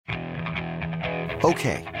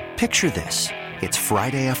Okay, picture this. It's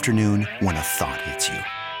Friday afternoon when a thought hits you.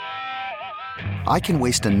 I can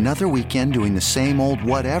waste another weekend doing the same old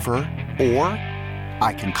whatever, or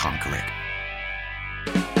I can conquer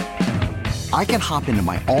it. I can hop into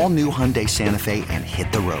my all-new Hyundai Santa Fe and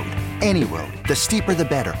hit the road. Any road. The steeper, the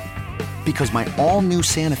better. Because my all-new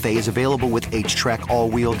Santa Fe is available with H-Track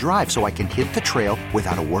all-wheel drive, so I can hit the trail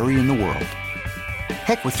without a worry in the world.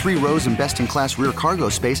 Heck, with 3 rows and best-in-class rear cargo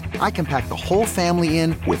space, I can pack the whole family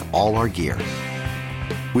in with all our gear.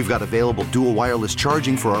 We've got available dual wireless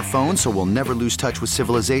charging for our phones, so we'll never lose touch with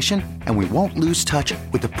civilization, and we won't lose touch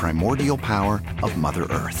with the primordial power of Mother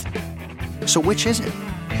Earth. So which is it?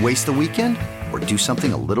 Waste the weekend or do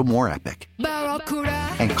something a little more epic?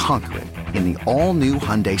 And conquer it in the all-new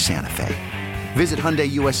Hyundai Santa Fe. Visit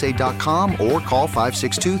HyundaiUSA.com or call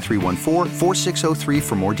 562-314-4603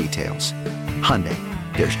 for more details. Hyundai,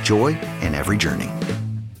 there's joy in every journey.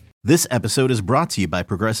 This episode is brought to you by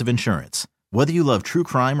Progressive Insurance. Whether you love true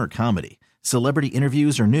crime or comedy, celebrity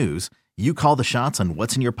interviews or news, you call the shots on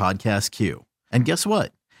what's in your podcast queue. And guess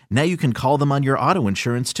what? Now you can call them on your auto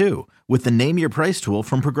insurance too with the Name Your Price tool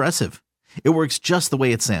from Progressive. It works just the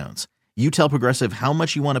way it sounds. You tell Progressive how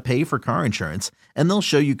much you want to pay for car insurance, and they'll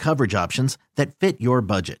show you coverage options that fit your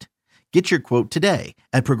budget. Get your quote today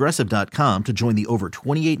at Progressive.com to join the over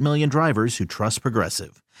 28 million drivers who trust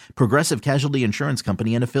Progressive. Progressive Casualty Insurance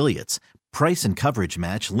Company and Affiliates. Price and coverage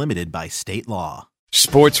match limited by state law.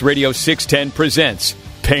 Sports Radio 610 presents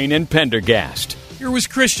Payne and Pendergast. Here was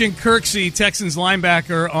Christian Kirksey, Texans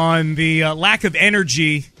linebacker, on the lack of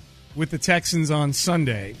energy with the Texans on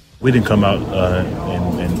Sunday. We didn't come out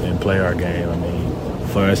and play our game. I mean,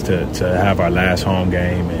 for us to have our last home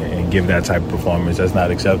game and give that type of performance, that's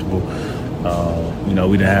not acceptable. We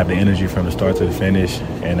didn't have the energy from the start to the finish,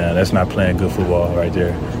 and that's not playing good football right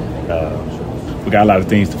there. We got a lot of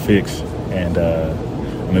things to fix, and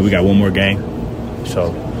we got one more game,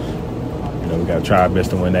 so we got to try our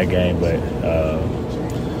best to win that game. But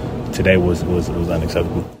today was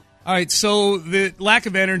unacceptable. All right, so the lack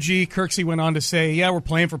of energy, Kirksey went on to say, yeah, we're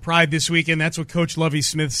playing for pride this weekend. That's what Coach Lovie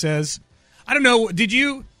Smith says. I don't know, did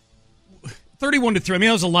you, 31-3,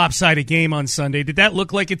 that was a lopsided game on Sunday. Did that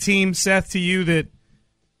look like a team, Seth, to you that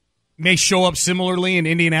may show up similarly in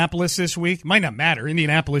Indianapolis this week? Might not matter.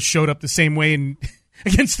 Indianapolis showed up the same way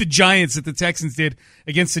against the Giants that the Texans did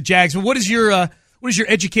against the Jags. But what is your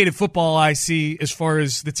educated football eye see as far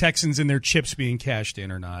as the Texans and their chips being cashed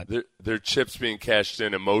in or not? Their chips being cashed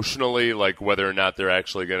in emotionally, like whether or not they're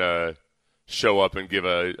actually going to show up and give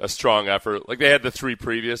a strong effort, like they had the 3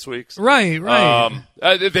 previous weeks. Right.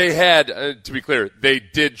 They had, to be clear, they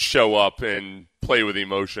did show up and play with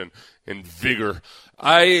emotion and vigor.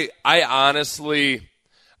 I honestly,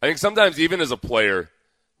 I think sometimes even as a player,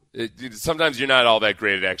 sometimes you're not all that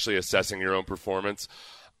great at actually assessing your own performance.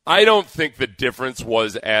 I don't think the difference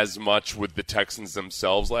was as much with the Texans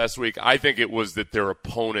themselves last week. I think it was that their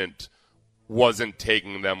opponent wasn't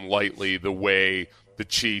taking them lightly the way the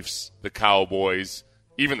Chiefs, the Cowboys,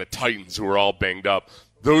 even the Titans, who were all banged up,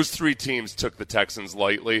 those 3 teams took the Texans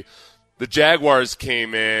lightly. The Jaguars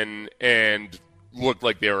came in and looked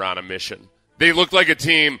like they were on a mission. They looked like a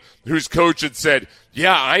team whose coach had said,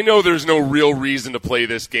 yeah, I know there's no real reason to play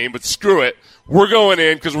this game, but screw it. We're going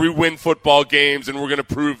in because we win football games and we're going to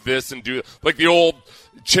prove this and do like the old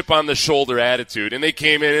chip on the shoulder attitude. And they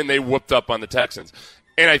came in and they whooped up on the Texans.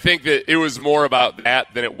 And I think that it was more about that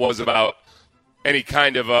than it was about any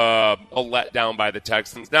kind of a letdown by the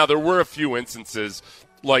Texans. Now, there were a few instances,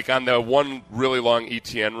 like on the one really long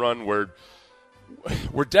ETN run where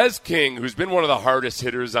Des King, who's been one of the hardest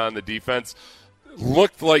hitters on the defense,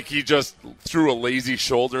 looked like he just threw a lazy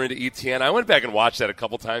shoulder into ETN. I went back and watched that a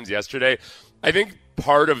couple times yesterday. I think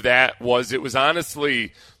part of that was it was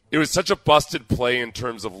such a busted play in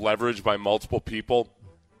terms of leverage by multiple people.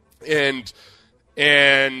 And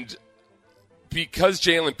because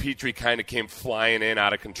Jalen Petrie kind of came flying in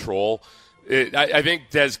out of control, I think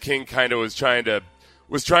Des King kind of was trying to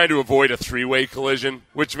avoid a 3-way collision,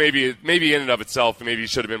 which maybe in and of itself, maybe he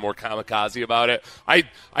should have been more kamikaze about it. I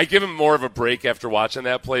give him more of a break after watching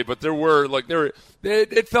that play, but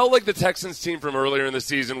it felt like the Texans team from earlier in the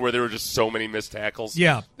season where there were just so many missed tackles.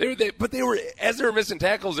 Yeah. But they were, as they were missing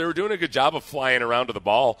tackles, they were doing a good job of flying around to the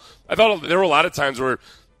ball. I thought there were a lot of times where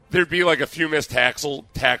there'd be like a few missed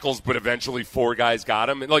tackles, but eventually 4 guys got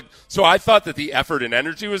them. And so I thought that the effort and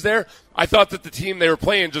energy was there. I thought that the team they were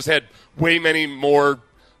playing just had way many more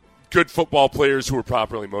good football players who were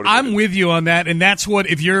properly motivated. I'm with you on that, and that's what,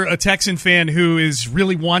 if you're a Texan fan who is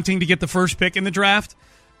really wanting to get the first pick in the draft,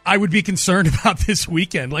 I would be concerned about this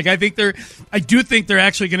weekend. I do think they're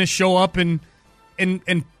actually going to show up and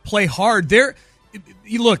play hard.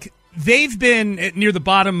 you look, they've been near the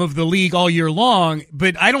bottom of the league all year long,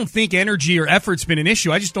 but I don't think energy or effort's been an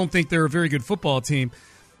issue. I just don't think they're a very good football team.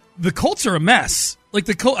 The Colts are a mess. Like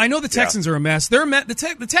I know the Texans are a mess.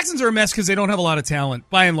 The Texans are a mess because they don't have a lot of talent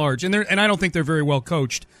by and large, and I don't think they're very well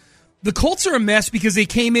coached. The Colts are a mess because they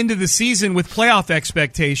came into the season with playoff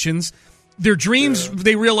expectations. Their dreams,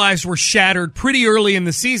 they realized, were shattered pretty early in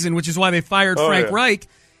the season, which is why they fired Frank Reich.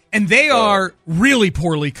 And they are really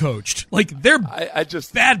poorly coached. Like, they're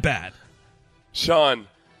bad. Sean,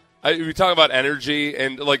 we talk about energy,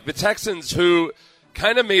 and, like, the Texans, who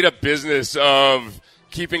kind of made a business of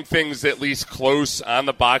keeping things at least close on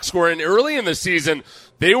the box score. And early in the season,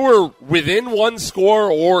 they were within one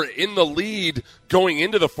score or in the lead going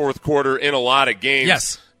into the fourth quarter in a lot of games.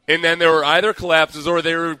 Yes. And then there were either collapses or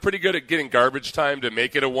they were pretty good at getting garbage time to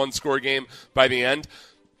make it a one-score game by the end.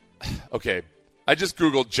 Okay, I just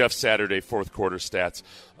Googled Jeff Saturday fourth quarter stats.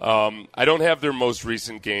 I don't have their most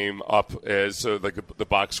recent game up, so like the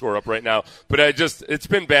box score up right now, but it's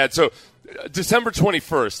been bad. So December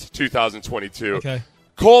 21st, 2022. Okay.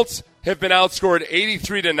 Colts have been outscored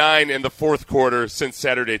 83-9 in the fourth quarter since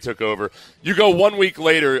Saturday took over. You go 1 week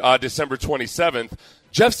later, December 27th,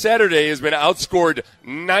 Jeff Saturday has been outscored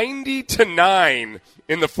 90-9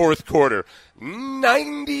 in the fourth quarter.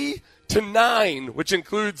 90-9, which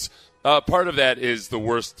includes part of that is the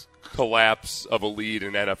worst collapse of a lead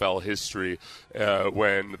in NFL history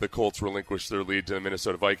when the Colts relinquished their lead to the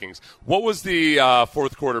Minnesota Vikings. What was the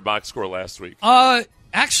fourth quarter box score last week?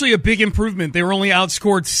 Actually, a big improvement. They were only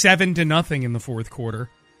outscored 7-0 in the fourth quarter.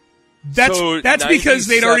 That's because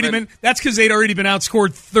they'd already been. That's because they'd already been outscored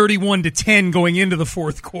 31-10 going into the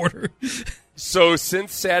fourth quarter. So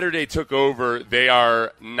since Saturday took over, they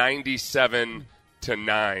are 97-9.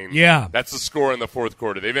 Yeah, that's the score in the fourth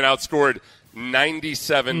quarter. They've been outscored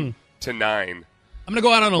 97-9. I'm going to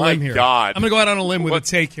go out on a limb here. God. I'm going to go out on a limb with a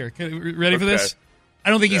take here. Ready for this? I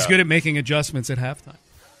don't think he's good at making adjustments at halftime.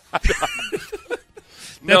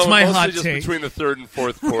 That's my hot just take. Between the third and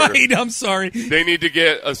fourth quarter. Right, I'm sorry. They need to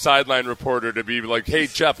get a sideline reporter to be like, hey,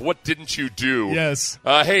 Jeff, what didn't you do? Yes.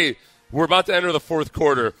 Hey, we're about to enter the fourth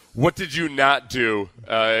quarter. What did you not do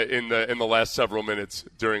in the last several minutes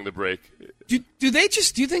during the break? Do you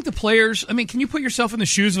think the players, I mean, can you put yourself in the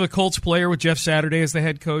shoes of a Colts player with Jeff Saturday as the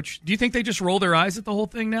head coach? Do you think they just roll their eyes at the whole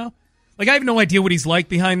thing now? Like, I have no idea what he's like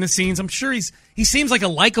behind the scenes. I'm sure he seems like a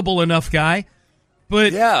likable enough guy.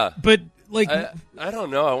 But yeah. But like, I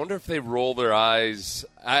don't know. I wonder if they roll their eyes.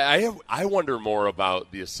 I wonder more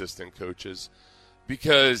about the assistant coaches,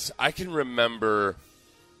 because I can remember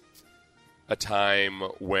a time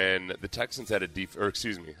when the Texans had I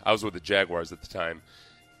was with the Jaguars at the time,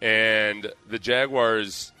 and the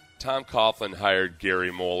Jaguars, Tom Coughlin hired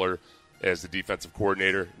Gary Moeller as the defensive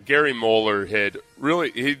coordinator. Gary Moeller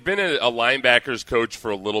he'd been a linebackers coach for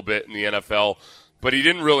a little bit in the NFL, but he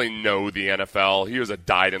didn't really know the NFL. He was a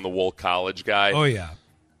dyed-in-the-wool college guy. Oh, yeah.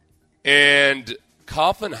 And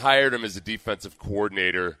Coughlin hired him as a defensive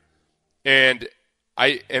coordinator. And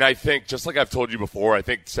I think, just like I've told you before, I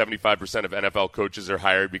think 75% of NFL coaches are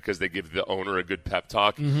hired because they give the owner a good pep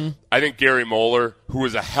talk. Mm-hmm. I think Gary Moeller, who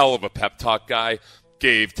was a hell of a pep talk guy,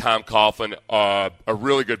 gave Tom Coughlin a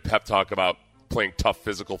really good pep talk about playing tough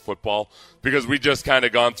physical football, because we just kind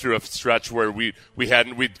of gone through a stretch where we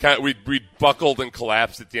buckled and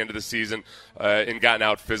collapsed at the end of the season and gotten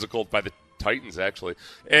out physical by the Titans, actually.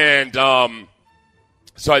 And so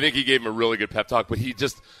I think he gave him a really good pep talk, but he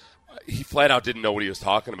flat out didn't know what he was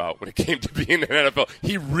talking about when it came to being in the NFL.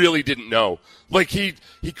 He really didn't know. Like, he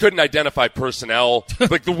couldn't identify personnel.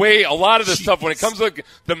 Like, the way a lot of this stuff, when it comes to like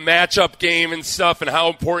the matchup game and stuff and how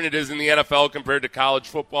important it is in the NFL compared to college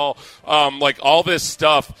football, like all this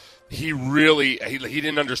stuff, he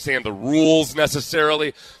didn't understand the rules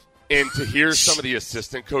necessarily. And to hear some of the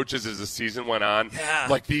assistant coaches as the season went on,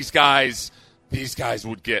 like these guys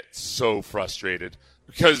would get so frustrated,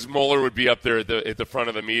 because Moeller would be up there at the front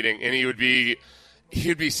of the meeting, and he'd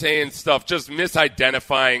be saying stuff, just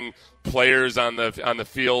misidentifying players on the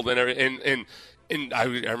field, and I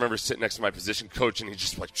remember sitting next to my position coach, and he's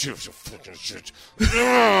just like, Gary,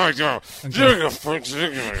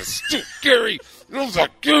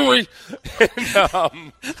 Gary,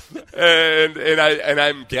 and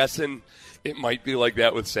I'm guessing it might be like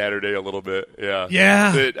that with Saturday a little bit. Yeah.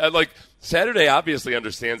 Yeah. Like, Saturday obviously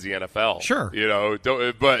understands the NFL. Sure. You know,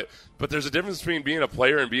 but But there's a difference between being a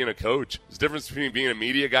player and being a coach. There's a difference between being a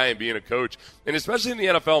media guy and being a coach. And especially in the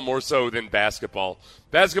NFL more so than basketball.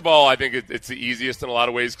 Basketball, I think it's the easiest in a lot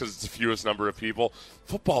of ways because it's the fewest number of people.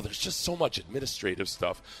 Football, there's just so much administrative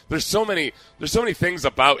stuff. There's so many things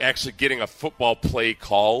about actually getting a football play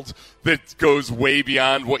called that goes way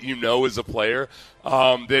beyond what you know as a player.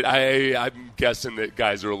 That I'm guessing that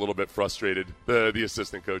guys are a little bit frustrated, the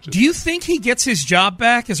assistant coaches. Do you think he gets his job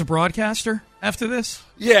back as a broadcaster after this?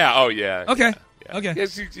 Yeah. Oh, yeah. Okay. Yeah. Okay.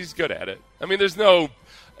 He's good at it. I mean,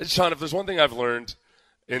 Sean, if there's one thing I've learned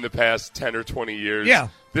in the past 10 or 20 years,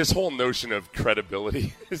 this whole notion of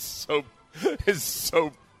credibility is so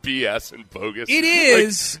BS and bogus. It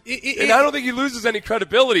is. And I don't think he loses any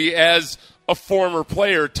credibility as a former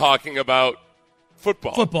player talking about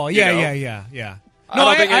football. Yeah. I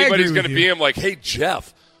don't think anybody's going to be him like, hey,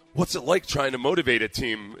 Jeff, what's it like trying to motivate a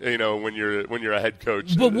team, when you're a head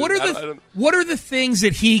coach? But what are the things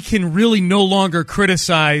that he can really no longer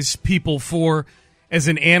criticize people for as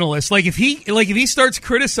an analyst? Like if he starts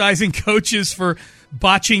criticizing coaches for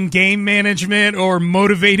botching game management or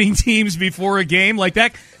motivating teams before a game, like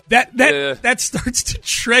that starts to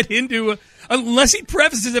tread into unless he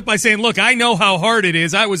prefaces it by saying, look, I know how hard it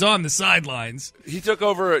is. I was on the sidelines. He took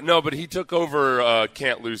over a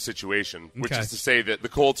can't-lose situation, which is to say that the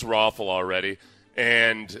Colts were awful already,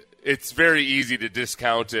 and it's very easy to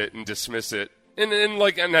discount it and dismiss it.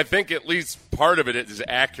 And I think at least part of it is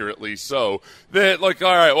accurately so. That, all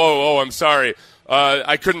right, I'm sorry.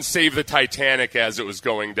 I couldn't save the Titanic as it was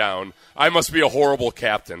going down. I must be a horrible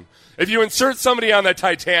captain. If you insert somebody on the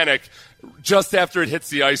Titanic just after it hits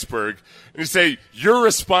the iceberg, and you say, you're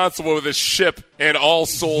responsible for this ship and all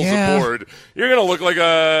souls aboard, you're going to look like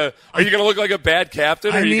are you going to look like a bad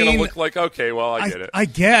captain? Or are you going to look like, okay, well, I get it. I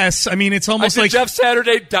guess. I mean, it's almost like Jeff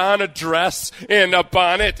Saturday don a dress and a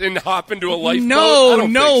bonnet and hop into a lifeboat?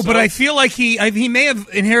 No, but I feel like he may have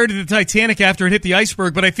inherited the Titanic after it hit the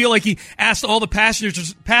iceberg, but I feel like he asked all the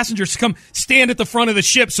passengers to come stand at the front of the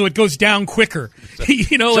ship so it goes down quicker.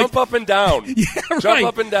 Jump up and down. Yeah, right. Jump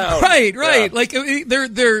up and down. Right. Yeah. Like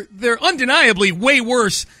they're undeniably way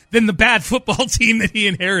worse than the bad football team that he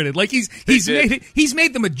inherited. Like he's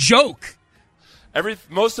made them a joke.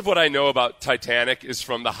 Most of what I know about Titanic is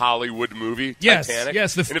from the Hollywood movie Titanic.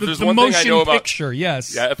 Yes, and if there's the one motion thing I know about, picture,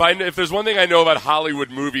 yes. Yeah, if there's one thing I know about Hollywood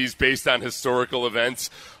movies based on historical events,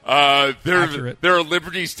 there are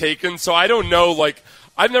liberties taken. So I don't know,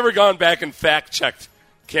 I've never gone back and fact-checked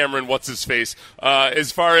Cameron what's-his-face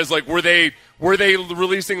as far as, were they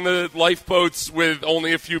releasing the lifeboats with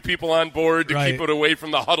only a few people on board to keep it away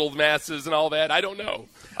from the huddled masses and all that? I don't know.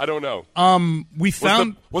 We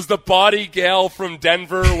found was the body gal from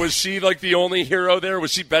Denver? Was she the only hero there?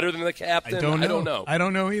 Was she better than the captain? I don't know. I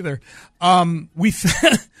don't know either. We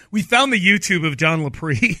found the YouTube of John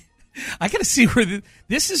Lepre. I got to see where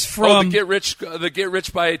this is from. The get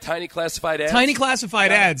rich by tiny classified ads. Tiny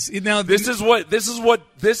classified ads. Now this is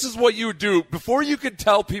what you do before you could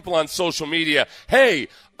tell people on social media, "Hey,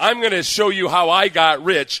 I'm going to show you how I got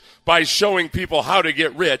rich by showing people how to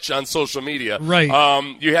get rich on social media." Right.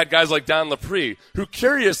 You had guys like Don Lepre who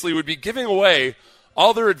curiously would be giving away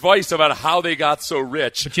all their advice about how they got so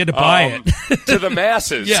rich. But you had to buy it to the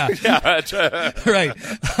masses. Yeah. Right.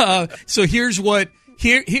 So here's what.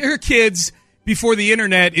 Here, kids, before the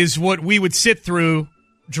internet is what we would sit through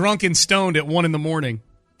drunk and stoned at 1 a.m.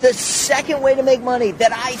 The second way to make money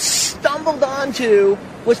that I stumbled onto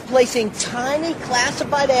was placing tiny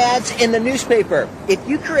classified ads in the newspaper. If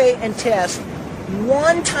you create and test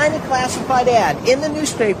one tiny classified ad in the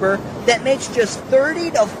newspaper that makes just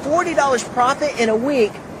 $30 to $40 profit in a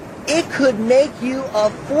week, it could make you a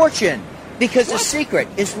fortune. Because the secret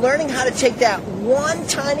is learning how to take that one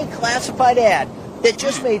tiny classified ad that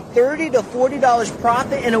just made $30 to $40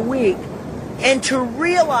 profit in a week, and to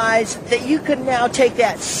realize that you could now take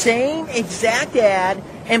that same exact ad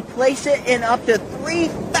and place it in up to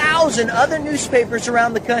 3,000 other newspapers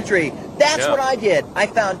around the country. That's what I did. I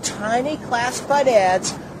found tiny classified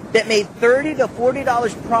ads that made $30 to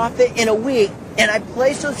 $40 profit in a week, and I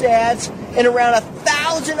placed those ads in around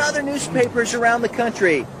 1,000 other newspapers around the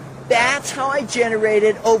country. That's how I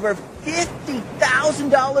generated over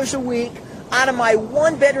 $50,000 a week out of my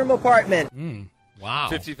one-bedroom apartment. Wow.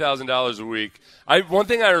 $50,000 a week. One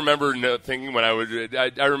thing I remember thinking when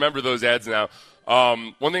I remember those ads now.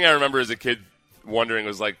 One thing I remember as a kid wondering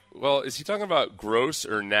was well, is he talking about gross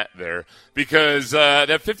or net there? Because that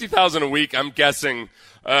 $50,000 a week, I'm guessing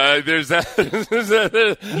there's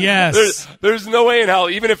that. Yes. There's no way in hell,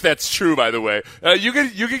 even if that's true, by the way, you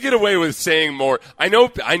could get away with saying more. I know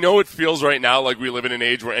it feels right now like we live in an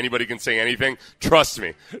age where anybody can say anything. Trust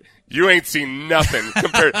me. You ain't seen nothing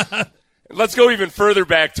compared. Let's go even further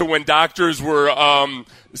back to when doctors were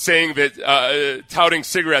saying that touting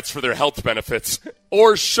cigarettes for their health benefits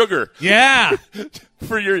or sugar. Yeah.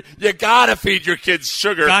 You gotta feed your kids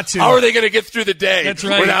sugar. Got to. How are they going to get through the day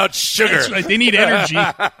without sugar? That's right. They need energy.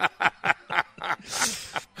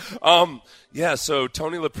 Yeah, so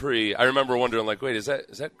Tony Laprie, I remember wondering, like, wait, is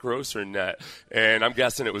that gross or net? And I'm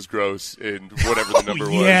guessing it was gross in whatever the number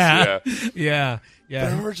was. Yeah. But I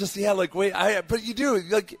remember just, like, wait, but you do,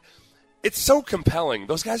 like, it's so compelling.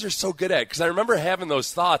 Those guys are so good at it, because I remember having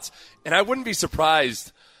those thoughts, and I wouldn't be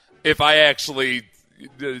surprised if I actually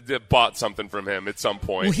bought something from him at some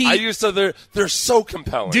point. Well, they're so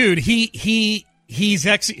compelling. Dude,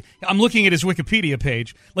 I'm looking at his Wikipedia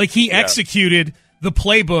page. Like, he executed the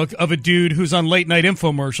playbook of a dude who's on late night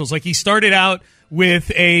infomercials. Like, he started out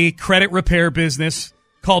with a credit repair business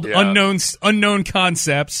called Unknown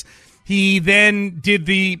Concepts. He then did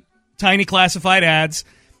the tiny classified ads.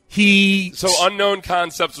 So Unknown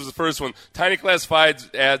Concepts was the first one. Tiny classified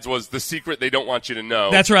ads was the secret they don't want you to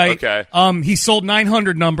know. That's right. Okay. He sold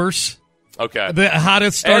 900 numbers. Okay. How to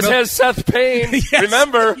start As has Seth Payne. Yes,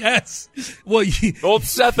 remember? Yes. Well, old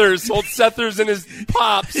Sethers and his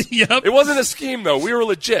pops. Yep. It wasn't a scheme, though. We were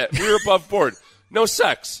legit. We were above board. No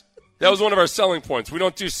sex. That was one of our selling points. We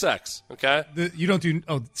don't do sex. Okay. You don't do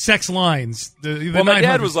sex lines. My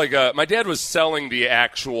dad was selling the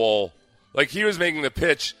actual. Like, he was making the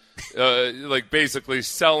pitch. Basically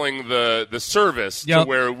selling the service to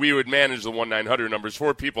where we would manage the 1-900 numbers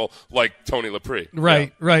for people like Tony Laprie.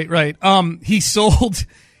 Right. He sold,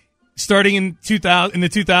 starting in the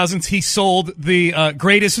 2000s, he sold the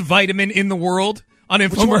greatest vitamin in the world on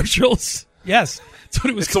infomercials. Yes, that's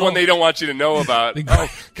what it was it's called. The one they don't want you to know about.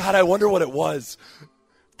 Oh, God, I wonder what it was.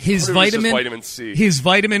 His vitamin C. His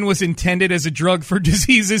vitamin was intended as a drug for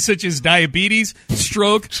diseases such as diabetes,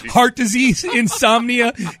 stroke, heart disease,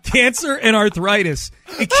 insomnia, cancer, and arthritis.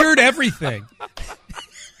 It cured everything.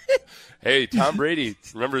 Hey, Tom Brady,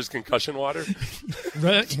 remember his concussion water?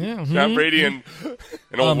 Right. Yeah. Tom Brady and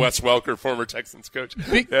old Wes Welker, former Texans coach.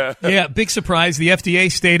 Big surprise. The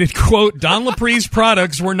FDA stated, quote, Don Laprie's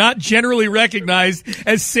products were not generally recognized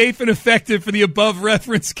as safe and effective for the above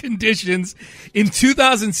referenced conditions. In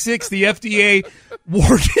 2006, the FDA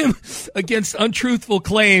warned him against untruthful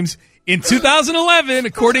claims. In 2011,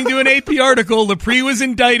 according to an AP article, Laprie was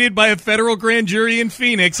indicted by a federal grand jury in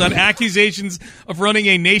Phoenix on accusations of running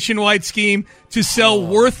a nationwide scheme to sell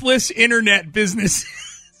worthless internet businesses.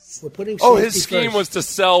 His scheme was to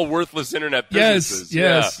sell worthless internet businesses.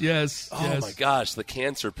 Yes. Oh, my gosh, the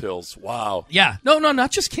cancer pills. Wow. Yeah. No, not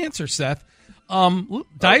just cancer, Seth.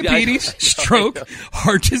 Diabetes, stroke,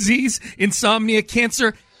 heart disease, insomnia,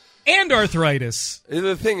 cancer, and arthritis.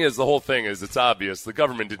 The whole thing is, it's obvious. The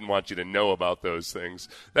government didn't want you to know about those things.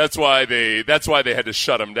 That's why they had to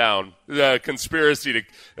shut them down. The conspiracy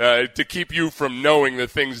to keep you from knowing the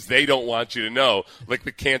things they don't want you to know, like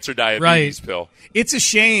the cancer diabetes pill. It's a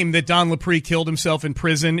shame that Don Laprie killed himself in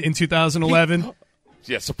prison in 2011.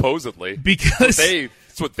 Yeah, supposedly. Because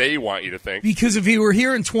that's what they want you to think. Because if he were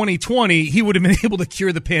here in 2020, he would have been able to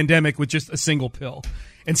cure the pandemic with just a single pill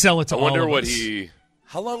and sell it to all of us. I wonder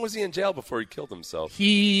how long was he in jail before he killed himself?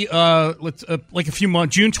 He, like a few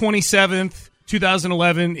months. June 27th,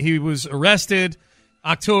 2011, he was arrested.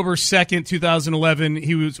 October 2nd, 2011,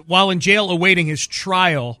 he was, while in jail awaiting his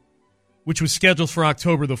trial, which was scheduled for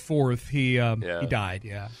October the 4th, he died,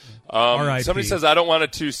 Somebody says, I don't want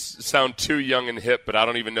it to sound too young and hip, but I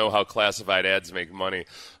don't even know how classified ads make money.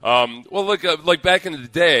 Like back in the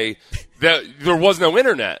day, there was no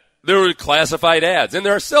internet. There were classified ads, and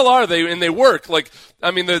there still are. They work.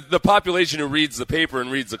 The population who reads the paper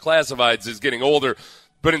and reads the classifieds is getting older.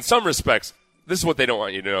 But in some respects, this is what they don't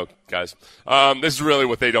want you to know, guys. This is really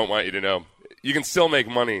what they don't want you to know. You can still make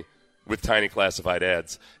money with tiny classified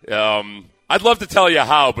ads. I'd love to tell you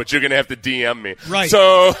how, but you're going to have to DM me. Right.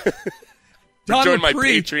 So join Don my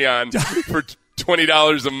Laprie. Patreon for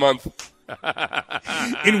 $20 a month.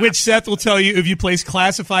 In which Seth will tell you if you place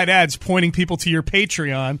classified ads pointing people to your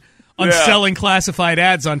Patreon on selling classified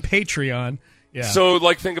ads on Patreon. Yeah. So,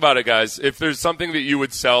 think about it, guys. If there's something that you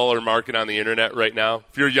would sell or market on the internet right now,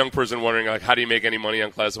 if you're a young person wondering, how do you make any money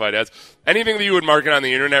on classified ads? Anything that you would market on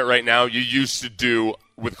the internet right now, you used to do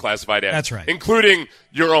with classified ads. That's right. Including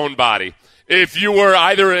your own body. If you were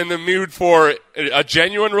either in the mood for a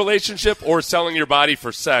genuine relationship or selling your body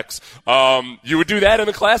for sex, you would do that in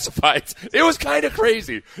the classifieds. It was kind of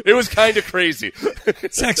crazy.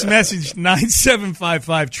 Text message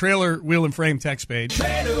 9755, trailer, wheel, and frame text page.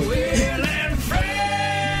 Trailer, wheel, and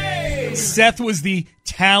frame. Seth was the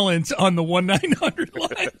talent on the 1-900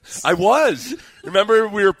 line. I was. Remember,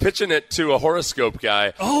 we were pitching it to a horoscope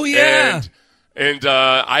guy. Oh, yeah. And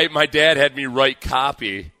my dad had me write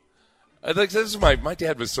copy. My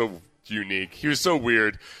dad was so unique. He was so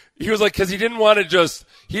weird. He was like, because he didn't want to just,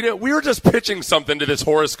 we were just pitching something to this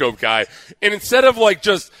horoscope guy. And instead of like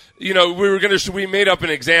just, we made up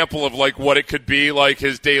an example of like what it could be, like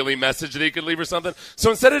his daily message that he could leave or something.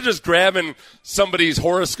 So instead of just grabbing somebody's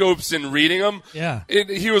horoscopes and reading them,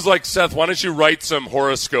 he was like, Seth, why don't you write some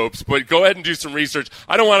horoscopes, but go ahead and do some research.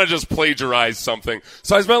 I don't want to just plagiarize something.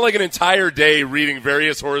 So I spent like an entire day reading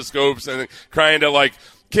various horoscopes and trying to like,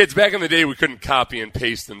 kids, back in the day, we couldn't copy and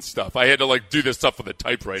paste and stuff. I had to like do this stuff with a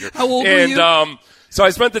typewriter. How old were you? So I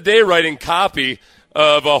spent the day writing copy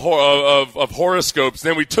of horoscopes.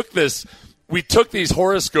 And then we took these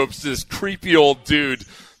horoscopes to this creepy old dude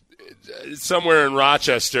somewhere in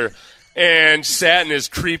Rochester, and sat in his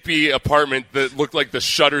creepy apartment that looked like the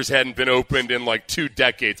shutters hadn't been opened in like 2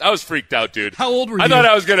 decades. I was freaked out, dude. How old were you? I thought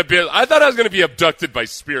I was gonna be abducted by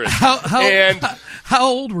spirits. How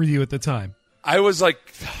old were you at the time? I was like,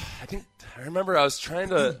 I remember I was trying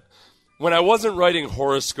to, when I wasn't writing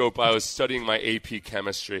horoscope, I was studying my AP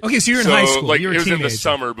chemistry. Okay, so you're in high school. Like, you were it was a teenager. in the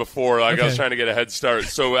summer before. Like, okay. I was trying to get a head start.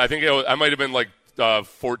 So I think I might have been like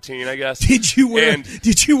 14, I guess. Did you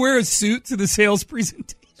wear a suit to the sales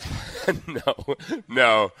presentation?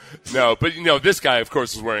 No. But this guy, of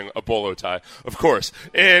course, was wearing a bolo tie, of course,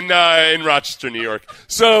 in Rochester, New York.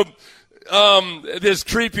 So. This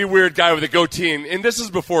creepy, weird guy with a goatee, and this is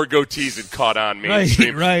before goatees had caught on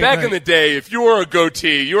mainstream. Back in the day, if you wore a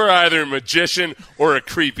goatee, you were either a magician or a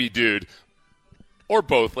creepy dude. Or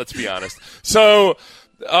both, let's be honest. So,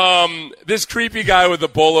 this creepy guy with the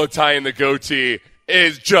bolo tie and the goatee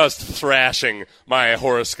is just thrashing my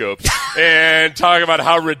horoscopes and talking about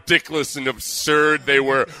how ridiculous and absurd they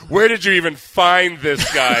were. Where did you even find this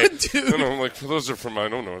guy? And I'm like, those are from, I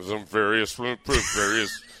don't know, some various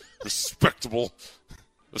respectable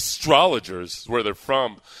astrologers, where they're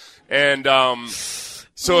from. And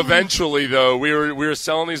so eventually, though, we were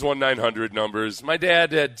selling these 1-900 numbers. My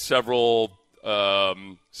dad had several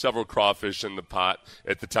crawfish in the pot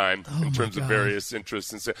at the time in terms of various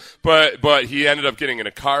interests and stuff. But he ended up getting in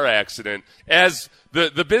a car accident as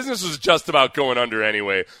the business was just about going under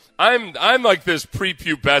anyway. I'm like this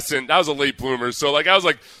prepubescent. I was a late bloomer, so like I was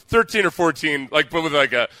like 13 or 14, like but with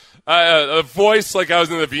like a voice like I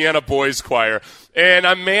was in the Vienna Boys Choir. And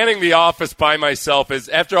I'm manning the office by myself as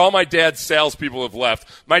after all my dad's salespeople have left.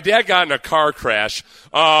 My dad got in a car crash.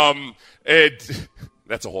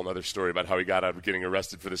 That's a whole other story about how he got out of getting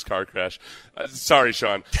arrested for this car crash. Sorry,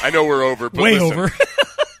 Sean. I know we're over. But Way listen, over.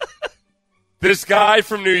 This guy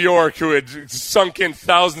from New York who had sunk in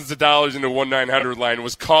thousands of dollars into 1-900 line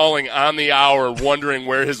was calling on the hour wondering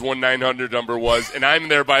where his 1-900 number was. And I'm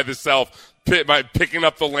there by myself picking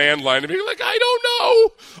up the landline and being like, I don't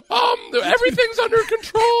know. Everything's under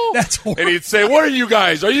control. That's horrible. And he'd say, what are you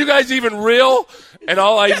guys? Are you guys even real? And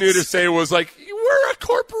all I knew to say was like, we're a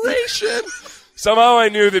corporation. Somehow I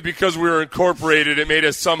knew that because we were incorporated, it made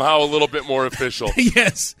us somehow a little bit more official.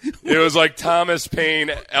 Yes. It was like Thomas Paine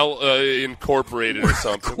Incorporated or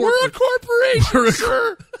something. We're a corporation,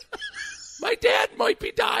 sir. My dad might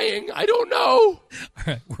be dying. I don't know. All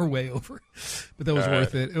right, we're way over. But that was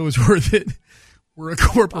worth it. It was worth it. We're a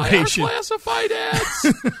corporation. Buy our classified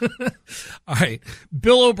ads. All right.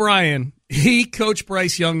 Bill O'Brien, he coached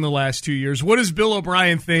Bryce Young the last 2 years. What does Bill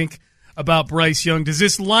O'Brien think about Bryce Young? Does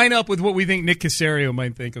this line up with what we think Nick Caserio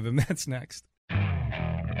might think of him? That's next.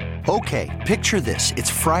 Okay, picture this. It's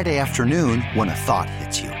Friday afternoon when a thought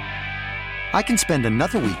hits you. I can spend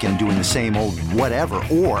another weekend doing the same old whatever,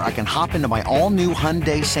 or I can hop into my all-new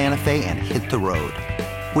Hyundai Santa Fe and hit the road.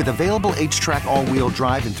 With available H-Track all-wheel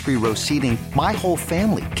drive and 3-row seating, my whole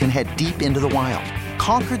family can head deep into the wild.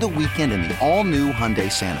 Conquer the weekend in the all-new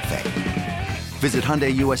Hyundai Santa Fe. Visit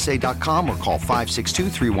HyundaiUSA.com or call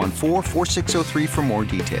 562-314-4603 for more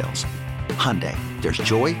details. Hyundai, there's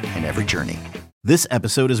joy in every journey. This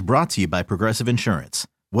episode is brought to you by Progressive Insurance.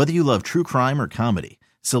 Whether you love true crime or comedy,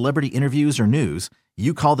 celebrity interviews or news,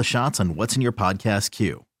 you call the shots on what's in your podcast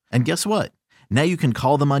queue. And guess what? Now you can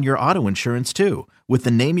call them on your auto insurance too with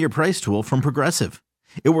the Name Your Price tool from Progressive.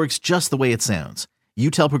 It works just the way it sounds. You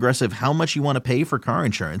tell Progressive how much you want to pay for car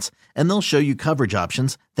insurance, and they'll show you coverage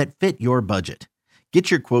options that fit your budget. Get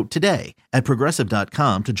your quote today at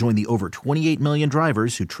Progressive.com to join the over 28 million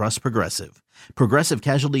drivers who trust Progressive. Progressive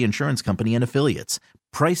Casualty Insurance Company and Affiliates.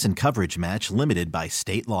 Price and coverage match limited by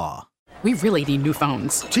state law. We really need new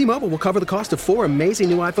phones. T-Mobile will cover the cost of 4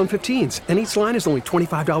 amazing new iPhone 15s, and each line is only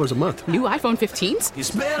 $25 a month. New iPhone 15s?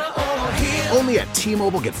 It's better over here. Only at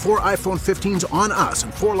T-Mobile, get 4 iPhone 15s on us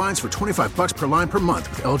and 4 lines for $25 per line per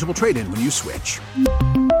month with eligible trade-in when you switch.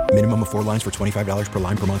 Minimum of 4 lines for $25 per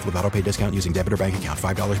line per month with autopay discount using debit or bank account.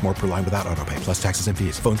 $5 more per line without autopay, plus taxes and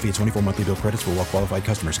fees. Phone fee at 24 monthly bill credits for well-qualified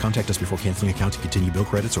customers. Contact us before canceling account to continue bill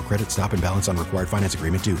credits or credit stop and balance on required finance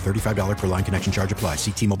agreement due. $35 per line connection charge applies.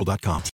 See T-Mobile.com.